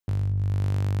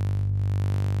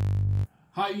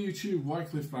Hi YouTube,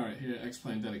 Wycliffe Barrett here,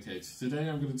 XPlane Dedicated. Today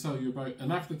I'm going to tell you about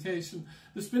an application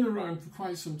that's been around for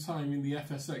quite some time in the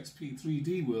FSXP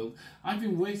 3D world. I've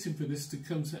been waiting for this to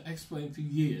come to XPlane for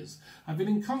years. I've been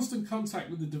in constant contact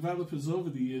with the developers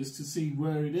over the years to see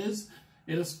where it is.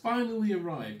 It has finally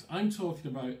arrived. I'm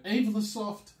talking about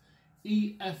Aivlasoft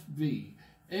EFB,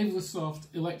 Aivlasoft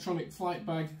Electronic Flight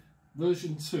Bag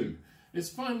version 2. It's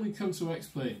finally come to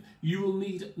XPlane. You will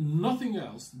need nothing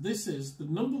else. This is the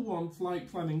 #1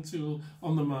 flight planning tool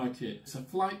on the market. It's a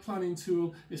flight planning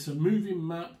tool. It's a moving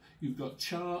map. You've got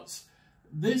charts.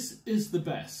 This is the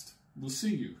best. We'll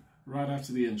see you right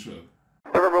after the intro.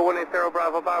 November 180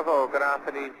 Bravo Bravo, good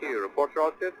afternoon to you. Report your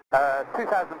altitude?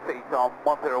 2,000 feet on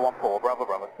 1014, Bravo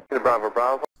Bravo. Bravo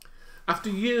Bravo. After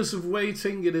years of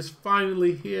waiting, it is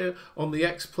finally here on the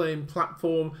XPlane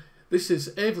platform. This is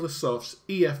Aivlasoft's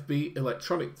EFB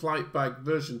Electronic Flight Bag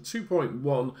version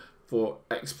 2.1 for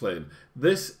XPlane.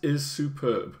 This is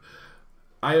superb.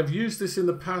 I have used this in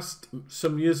the past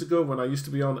some years ago when I used to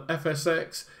be on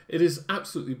FSX. It is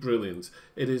absolutely brilliant.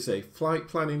 It is a flight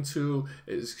planning tool.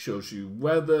 It shows you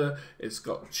weather. It's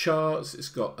got charts. It's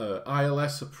got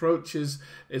ILS approaches.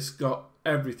 It's got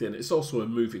everything. It's also a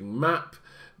moving map.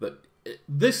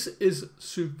 This is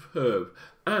superb.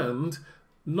 And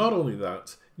not only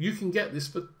that, you can get this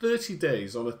for 30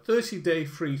 days on a 30-day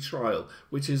free trial,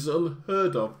 which is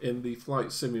unheard of in the flight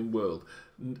simming world.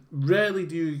 Rarely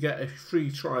do you get a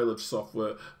free trial of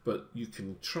software, but you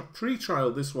can free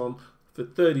trial this one for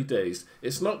 30 days.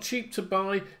 It's not cheap to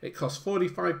buy. It costs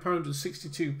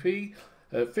 £45.62p,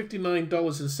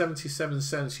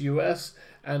 $59.77 US,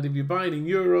 and if you're buying in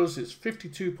euros, it's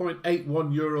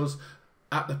 52.81 euros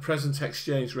at the present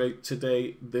exchange rate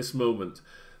today, this moment.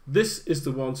 This is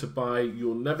the one to buy.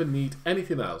 You'll never need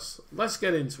anything else. Let's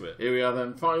get into it. Here we are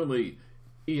then, finally,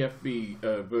 EFB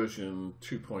version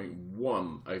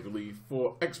 2.1, I believe,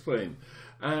 for XPlane.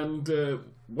 And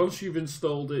once you've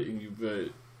installed it and you've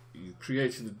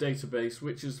created a database,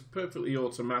 which is perfectly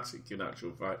automatic in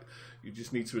actual fact, you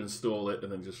just need to install it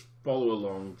and then just follow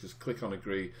along, just click on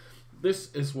agree.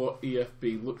 This is what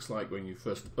EFB looks like when you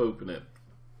first open it.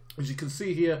 As you can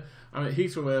see here, I'm at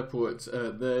Heathrow Airport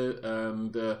there,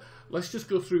 and let's just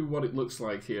go through what it looks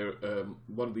like here,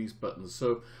 one of these buttons.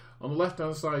 So on the left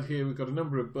hand side here, we've got a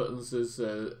number of buttons. There's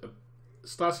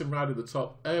starting right at the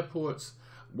top, airports,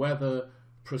 weather,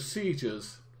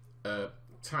 procedures,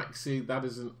 taxi, that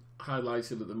isn't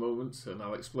highlighted at the moment, and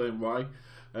I'll explain why.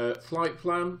 Flight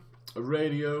plan,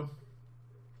 radio,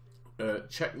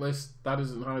 checklist, that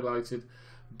isn't highlighted,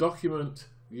 document,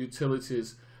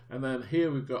 utilities, and then here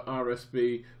we've got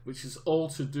RSB, which is all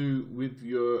to do with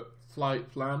your flight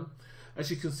plan.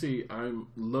 As you can see, I'm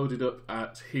loaded up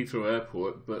at Heathrow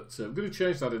Airport, but I'm going to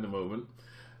change that in a moment.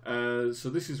 So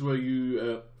this is where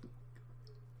you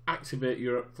activate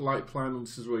your flight plan, and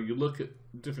this is where you look at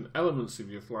different elements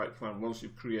of your flight plan once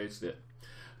you've created it.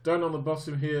 Down on the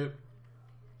bottom here,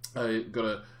 I've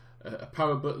got a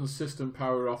power button, system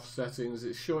power off settings.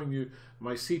 It's showing you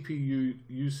my CPU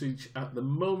usage. At the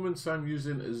moment I'm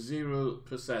using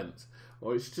 0%,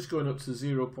 or it's just going up to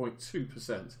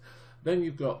 0.2%. Then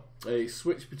you've got a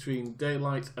switch between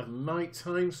daylight and night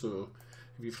time, so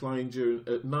if you're flying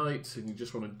at night and you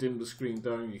just want to dim the screen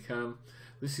down, you can.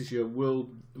 This is your world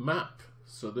map,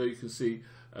 so there you can see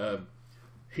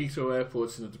Heathrow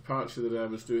Airport and the departure that I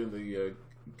was doing, the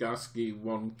Gasky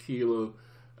 1 kilo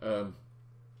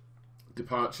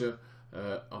departure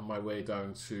on my way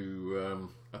down to,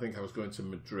 I think I was going to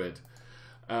Madrid.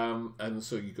 And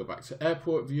so you go back to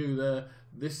airport view there.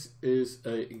 This is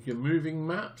your moving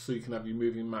map, so you can have your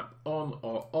moving map on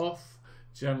or off.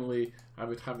 Generally I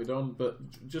would have it on, but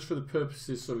just for the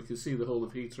purposes so we can see the whole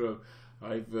of Heathrow,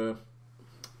 I've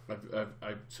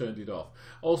turned it off.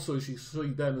 Also, as you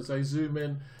see then, as I zoom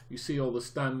in, you see all the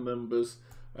stand numbers.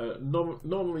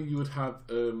 Normally you would have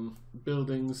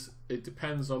buildings. It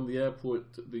depends on the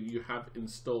airport that you have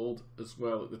installed as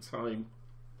well at the time,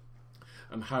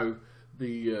 and how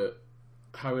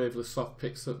Aivlasoft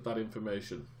picks up that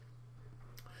information.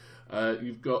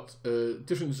 You've got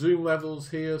different zoom levels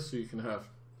here, so you can have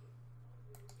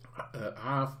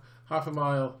half a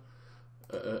mile,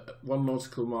 1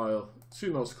 nautical mile,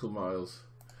 2 nautical miles,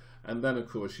 and then of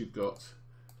course you've got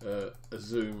a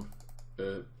zoom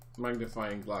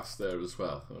magnifying glass there as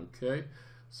well. Okay,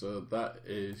 so that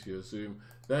is your zoom.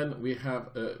 Then we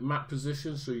have map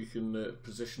position, so you can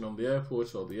position on the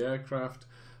airport or the aircraft.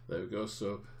 There we go.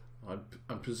 So I'm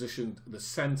positioned, the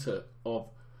center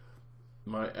of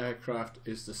my aircraft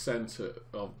is the center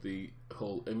of the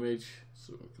whole image,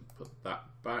 so we can put that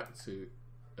back to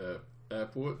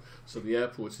airport. So the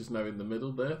airport is now in the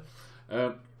middle there.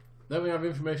 Then we have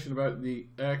information about the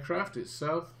aircraft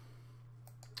itself.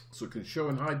 So we can show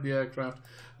and hide the aircraft.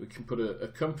 We can put a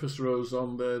compass rose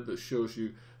on there that shows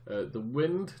you the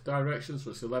wind direction.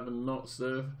 So it's 11 knots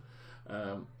there.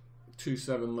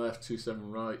 27 left,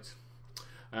 27 right.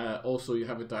 Also you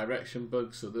have a direction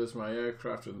bug. So there's my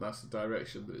aircraft and that's the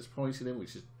direction that it's pointing in,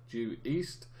 which is due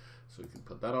east. So we can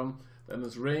put that on. Then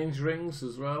there's range rings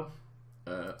as well.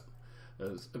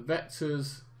 There's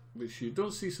vectors, which you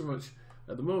don't see so much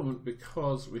at the moment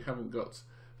because we haven't got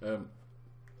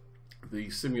the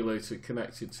simulator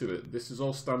connected to it. This is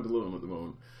all standalone at the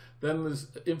moment. Then there's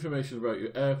information about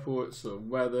your airport, so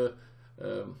weather,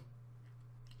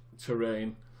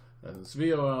 terrain, and there's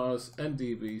VORs,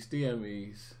 NDBs,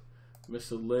 DMEs,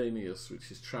 miscellaneous,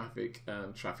 which is traffic,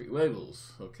 and traffic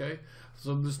labels. Okay,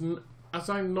 so there's as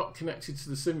I'm not connected to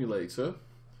the simulator,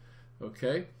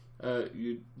 okay,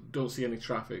 you don't see any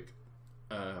traffic,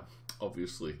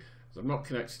 obviously. I'm not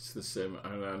connected to the sim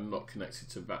and I'm not connected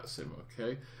to VATSIM,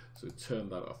 okay? So turn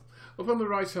that off. Up on the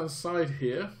right hand side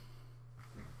here,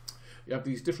 you have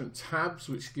these different tabs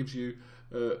which gives you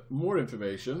more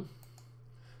information.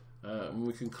 And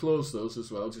we can close those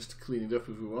as well just to clean it up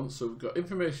if we want. So we've got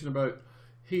information about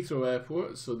Heathrow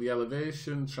Airport, so the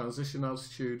elevation, transition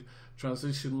altitude,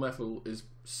 transition level is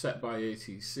set by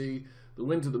ATC. The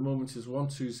wind at the moment is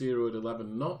 120 at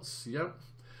 11 knots, yep.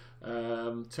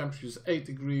 Temperature is 8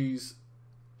 degrees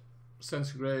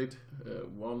centigrade,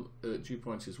 dew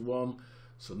point is 1,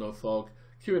 so no fog,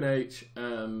 QNH,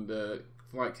 and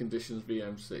flight conditions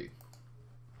VMC.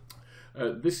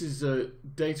 This is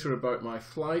data about my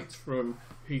flight from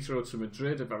Heathrow to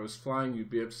Madrid. If I was flying,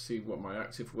 you'd be able to see what my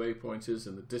active waypoint is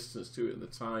and the distance to it and the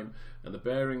time and the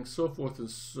bearing, so forth and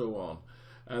so on.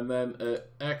 And then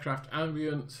aircraft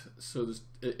ambient, so there's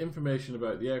information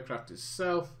about the aircraft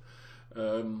itself,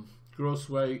 gross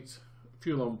weight,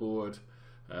 fuel on board,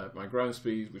 my ground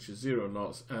speed, which is 0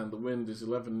 knots, and the wind is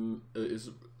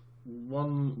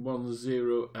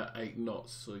 110 at 8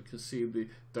 knots. So you can see the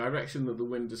direction that the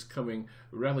wind is coming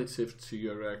relative to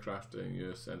your aircraft and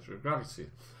your center of gravity.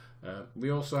 We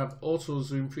also have auto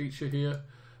zoom feature here,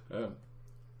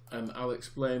 and I'll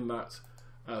explain that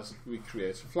as we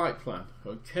create a flight plan.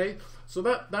 Okay, so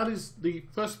that is the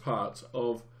first part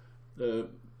of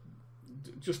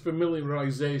just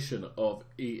familiarization of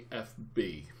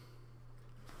EFB.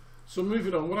 So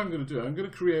moving on, what I'm going to do, I'm going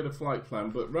to create a flight plan,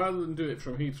 but rather than do it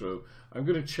from Heathrow, I'm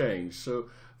going to change. So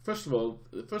first of all,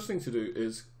 the first thing to do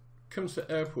is come to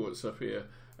airports up here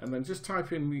and then just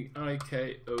type in the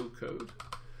IKO code.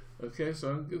 Okay,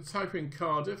 so I'm going to type in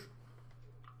Cardiff,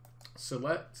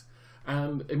 select,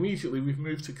 and immediately we've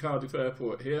moved to Cardiff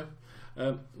Airport here.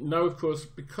 Now of course,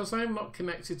 because I'm not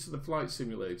connected to the flight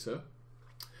simulator,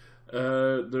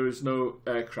 there is no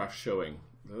aircraft showing.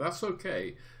 Now, that's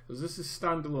okay, because this is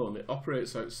standalone. It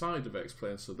operates outside of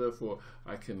XPlane, so therefore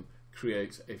I can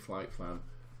create a flight plan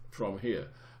from here.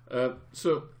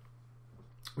 So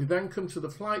we then come to the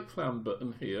flight plan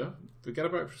button here. Forget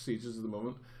about procedures at the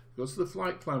moment. Go to the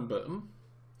flight plan button,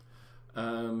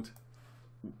 and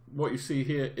what you see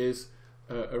here is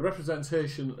a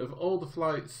representation of all the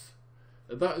flights.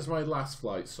 That is my last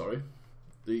flight, sorry,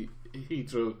 the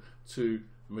Heathrow to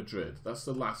Madrid. That's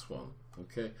the last one.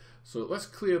 Okay, so let's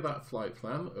clear that flight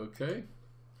plan. Okay,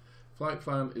 flight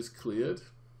plan is cleared.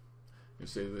 You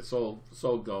see, it's all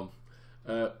gone,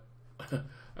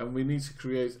 and we need to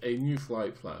create a new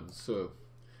flight plan. So,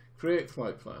 create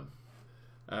flight plan,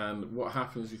 and what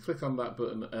happens? You click on that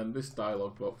button, and this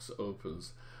dialog box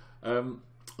opens. The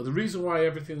reason why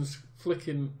everything's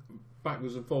flicking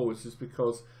backwards and forwards is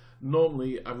because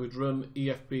normally I would run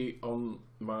EFB on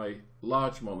my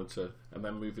large monitor and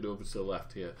then move it over to the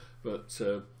left here, but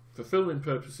for filming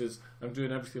purposes I'm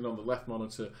doing everything on the left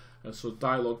monitor, and so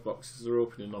dialog boxes are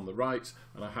opening on the right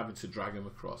and I'm having to drag them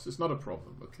across. It's not a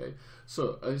problem. Okay,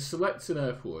 so I select an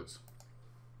airport,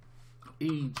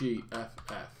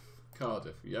 EGFF,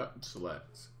 Cardiff, yep,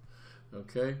 select.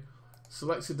 Okay,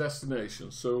 select a destination.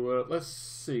 So let's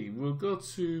see, we'll go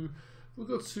to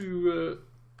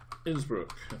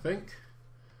Innsbruck, I think.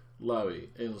 Lowy,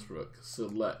 Innsbruck,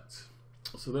 select.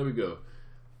 So there we go,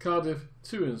 Cardiff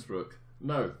to Innsbruck.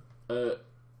 Now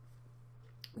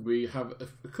we have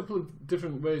a couple of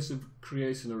different ways of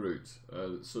creating a route.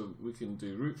 So we can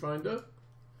do Route Finder,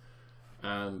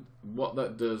 and what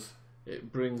that does,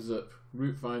 it brings up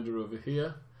Route Finder over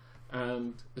here,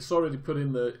 and it's already put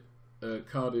in the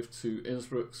Cardiff to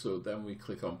Innsbruck. So then we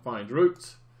click on Find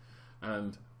Route,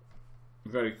 and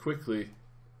very quickly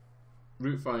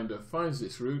Route Finder finds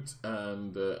its route,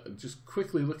 and just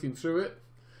quickly looking through it,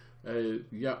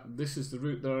 yeah, this is the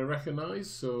route that I recognize.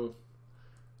 So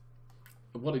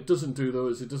What it doesn't do though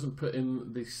is it doesn't put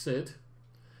in the SID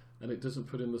and it doesn't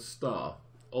put in the star.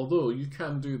 Although you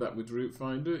can do that with Route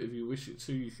Finder if you wish it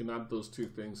to. You can add those two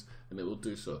things and it will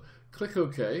do so. Click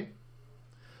OK,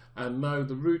 and now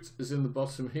the route is in the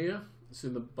bottom here. It's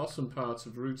in the bottom part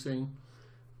of routing.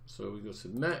 So we go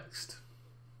to next.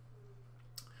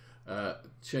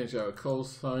 Change our call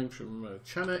sign from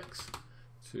Chanex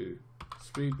to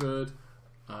Speedbird.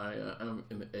 I am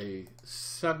in a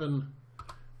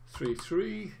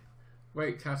 733.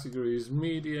 Weight category is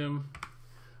medium.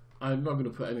 I'm not going to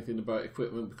put anything about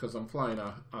equipment because I'm flying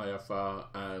IFR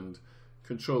and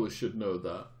controllers should know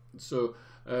that. So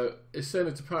it's saying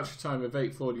a departure time of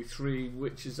 8:43,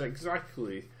 which is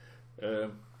exactly a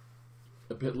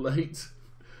bit late.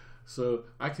 So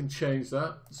I can change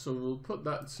that. So we'll put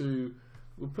that to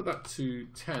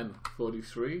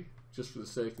 10:43 just for the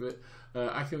sake of it.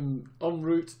 I can en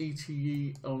route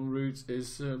ETE en route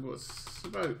is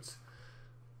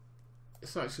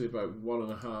it's actually about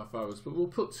 1.5 hours, but we'll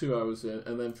put 2 hours in,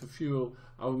 and then for fuel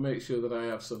I will make sure that I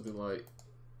have something like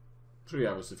 3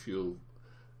 hours of fuel.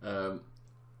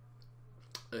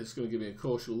 It's going to give me a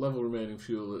caution level remaining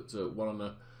fuel at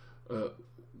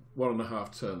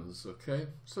 1.5 tons. Okay,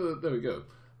 so there we go.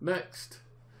 Next,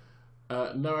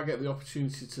 now I get the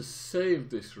opportunity to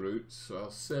save this route, so I'll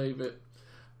save it,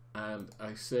 and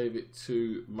I save it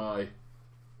to my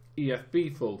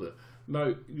EFB folder.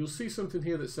 Now you'll see something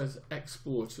here that says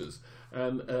exporters,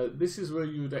 and this is where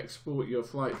you would export your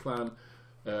flight plan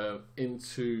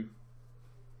into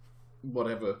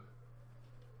whatever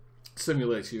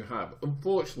simulator you have.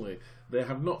 Unfortunately, they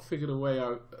have not figured a way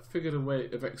of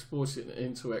exporting it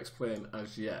into XPlane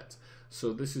as yet.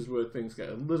 So this is where things get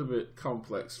a little bit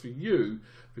complex for you,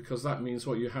 because that means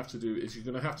what you have to do is you're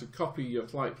going to have to copy your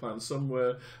flight plan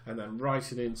somewhere and then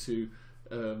write it into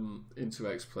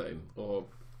XPlane, or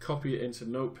copy it into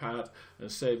Notepad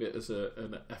and save it as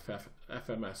an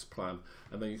FMS plan,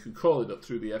 and then you can call it up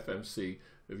through the FMC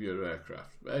of your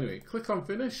aircraft. But anyway, click on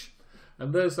finish,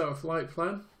 and there's our flight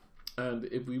plan. And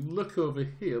if we look over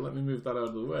here, let me move that out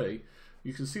of the way,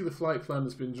 you can see the flight plan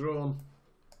has been drawn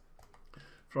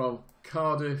from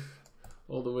Cardiff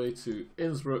all the way to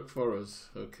Innsbruck for us.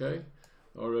 Okay,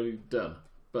 already done,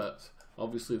 but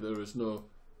obviously there is no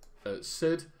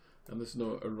SID and there's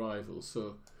no arrival,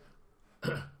 so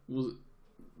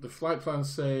the flight plan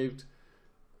saved.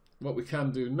 What we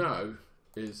can do now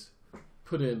is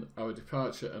put in our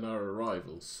departure and our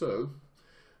arrival. So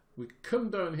we come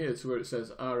down here to where it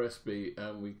says RSB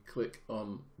and we click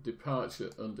on departure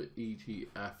under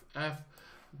EGFF.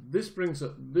 This brings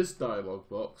up this dialog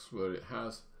box where it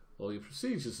has all your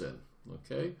procedures in.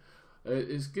 Okay,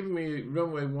 it's giving me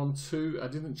runway 12. I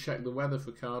didn't check the weather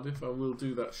for Cardiff. I will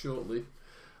do that shortly.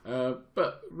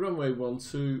 But runway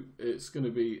 12, it's going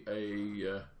to be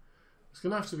it's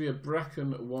going to have to be a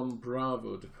Brecon 1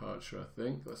 Bravo departure, I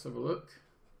think. Let's have a look.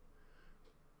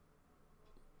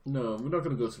 No, we're not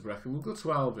going to go to Brecon. We'll go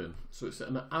to Alvin. So it's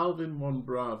an Alvin 1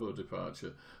 Bravo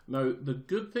departure. Now, the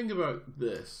good thing about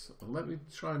this, and let me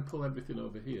try and pull everything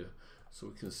over here so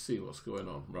we can see what's going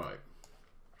on. Right.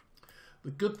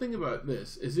 The good thing about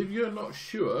this is if you're not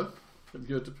sure of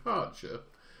your departure,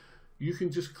 you can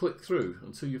just click through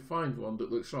until you find one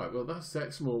that looks right. Well, that's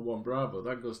Exmoor 1 Bravo.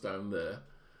 That goes down there.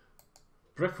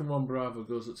 Brecon 1 Bravo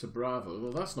goes up to Bravo.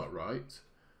 Well, that's not right.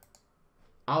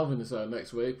 Alvin is our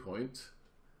next waypoint.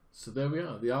 So there we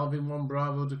are, the Alvin 1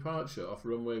 Bravo departure off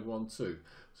runway 12. So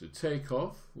take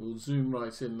off, we'll zoom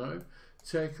right in now.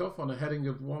 Take off on a heading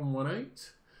of 118,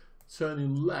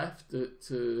 turning left at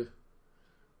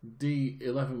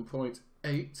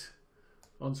D11.8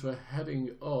 onto a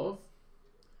heading of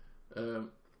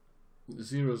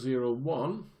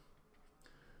 001,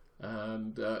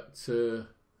 and at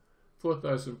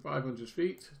 4,500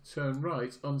 feet, turn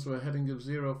right onto a heading of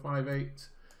 058.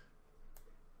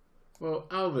 Well,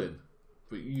 Alvin,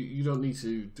 but you don't need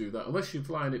to do that. Unless you're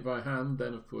flying it by hand,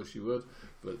 then of course you would.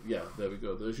 But yeah, there we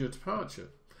go. There's your departure.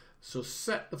 So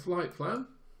set the flight plan.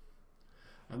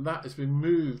 And that has been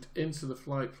moved into the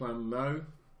flight plan now.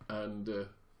 And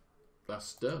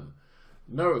that's done.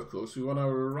 Now, of course, we want our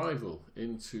arrival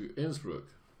into Innsbruck.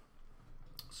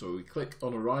 So we click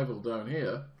on arrival down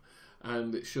here.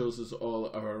 And it shows us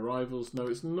all our arrivals. Now,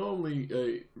 it's normally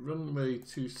a runway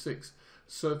 26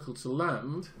 circle to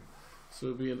land. So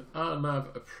it'll be an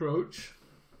RNAV approach.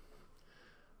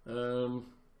 So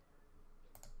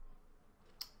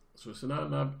it's an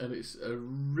RNAV and it's a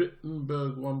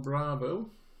Rittenberg 1 Bravo.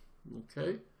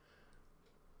 Okay.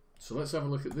 So let's have a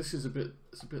look at this. It's a bit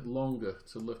longer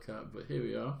to look at, but here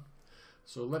we are.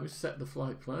 So let me set the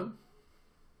flight plan.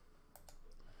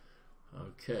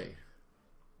 Okay.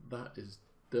 That is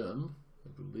done. I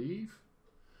believe.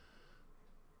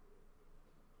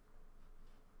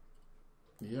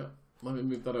 Yeah, let me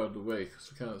move that out of the way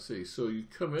because I can't see. So you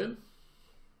come in,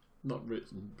 not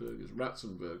Ritzenberg, it's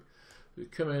Ratzenberg. You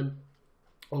come in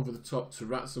over the top to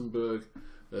Ratzenberg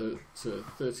to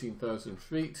 13,000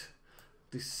 feet,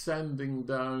 descending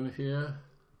down here.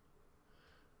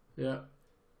 Yeah.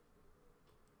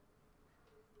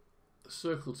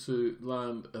 Circle to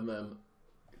land and then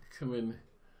come in.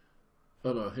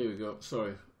 Oh no, here we go.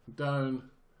 Sorry. Down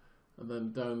and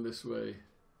then down this way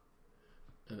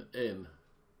and in.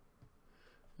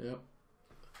 Yeah.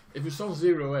 If it's on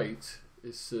 08,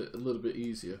 it's a little bit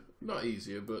easier. Not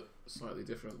easier, but slightly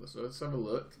different. So let's have a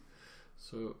look.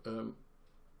 So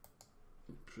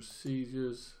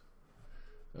procedures.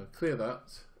 Clear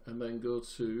that and then go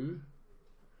to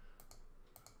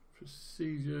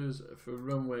procedures for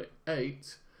runway 8.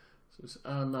 So it's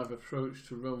our nav approach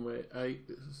to runway 8.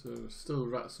 So still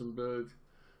Ratzenberg.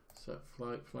 Set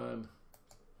flight plan.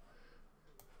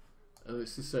 And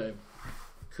it's the same.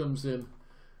 Comes in,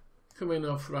 coming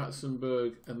off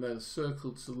Ratzenberg and then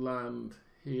circle to land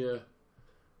here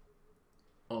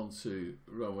onto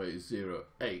runway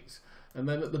 08. And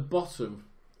then at the bottom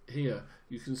here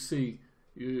you can see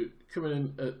you coming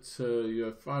in at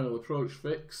your final approach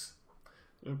fix.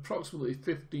 Approximately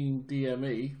 15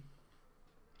 DME,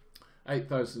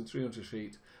 8,300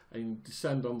 feet, and you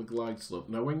descend on the glide slope.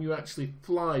 Now when you actually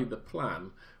fly the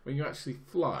plan, then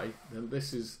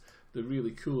this is the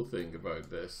really cool thing about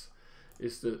this,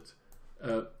 is that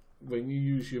when you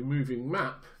use your moving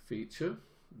map feature,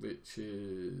 which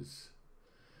is,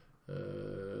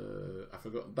 I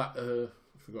forgot,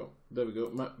 there we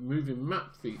go, moving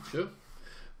map feature.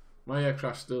 My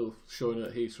aircraft's still showing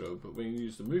at Heathrow, but when you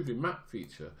use the moving map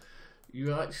feature,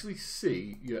 you actually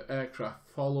see your aircraft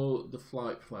follow the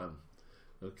flight plan.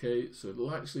 Okay, so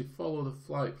it'll actually follow the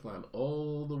flight plan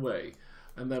all the way.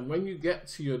 And then when you get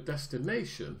to your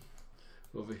destination,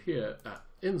 over here at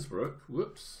Innsbruck,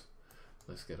 whoops,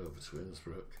 let's get over to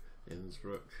Innsbruck,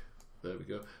 there we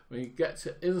go. When you get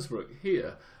to Innsbruck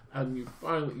here, and you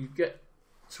get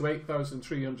to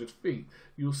 8,300 feet,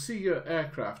 you'll see your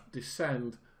aircraft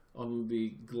descend on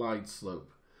the glide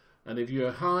slope, and if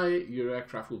you're high, your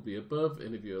aircraft will be above,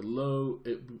 and if you're low,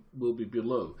 it will be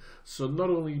below. So not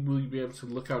only will you be able to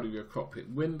look out of your cockpit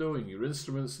window and your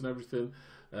instruments and everything,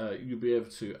 you'll be able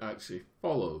to actually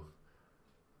follow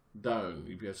down.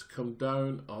 You'll be able to come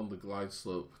down on the glide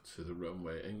slope to the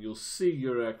runway, and you'll see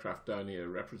your aircraft down here, a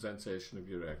representation of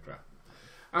your aircraft.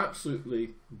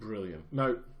 Absolutely brilliant.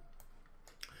 Now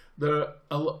there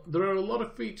are a lot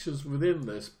of features within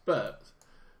this, but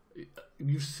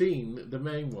you've seen the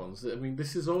main ones. I mean,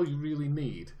 this is all you really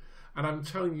need, and I'm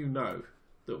telling you now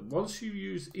that once you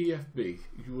use EFB,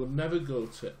 you will never go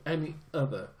to any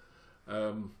other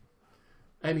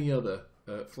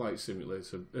flight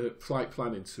simulator, flight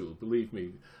planning tool. Believe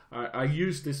me, I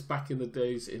used this back in the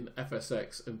days in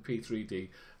FSX and P3D,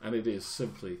 and it is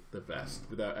simply the best,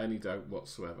 without any doubt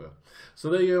whatsoever. So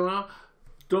there you are.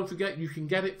 Don't forget, you can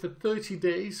get it for 30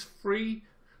 days free.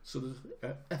 So there's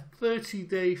a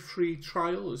 30-day free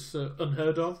trial is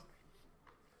unheard of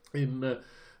in the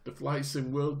flight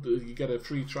sim world. You get a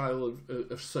free trial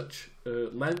of such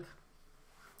length.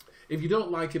 If you don't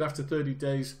like it after 30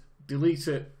 days, delete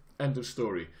it, end of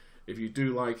story. If you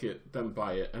do like it, then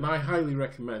buy it. And I highly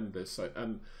recommend this.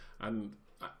 And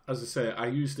as I say, I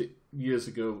used it years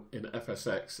ago in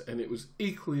FSX, and it was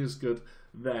equally as good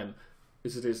then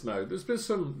as it is now. There's been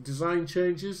some design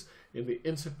changes in the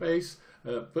interface,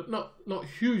 but not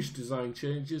huge design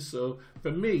changes. So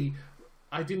for me,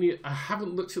 I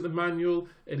haven't looked at the manual.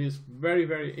 It is very,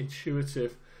 very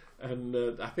intuitive, and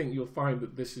I think you'll find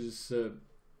that this is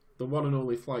the one and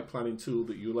only flight planning tool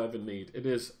that you'll ever need. It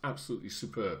is absolutely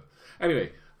superb.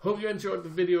 Anyway, hope you enjoyed the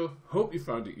video. Hope you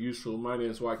found it useful. My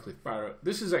name is Wycliffe Barrett.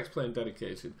 This is XPlane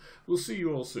Dedicated. We'll see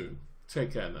you all soon.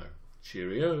 Take care now.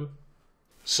 Cheerio.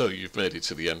 So you've made it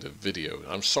to the end of the video.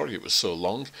 I'm sorry it was so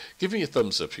long. Give me a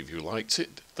thumbs up if you liked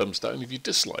it, thumbs down if you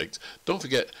disliked. Don't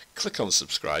forget, click on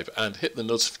subscribe and hit the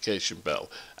notification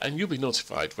bell, and you'll be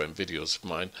notified when videos of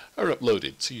mine are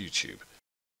uploaded to YouTube.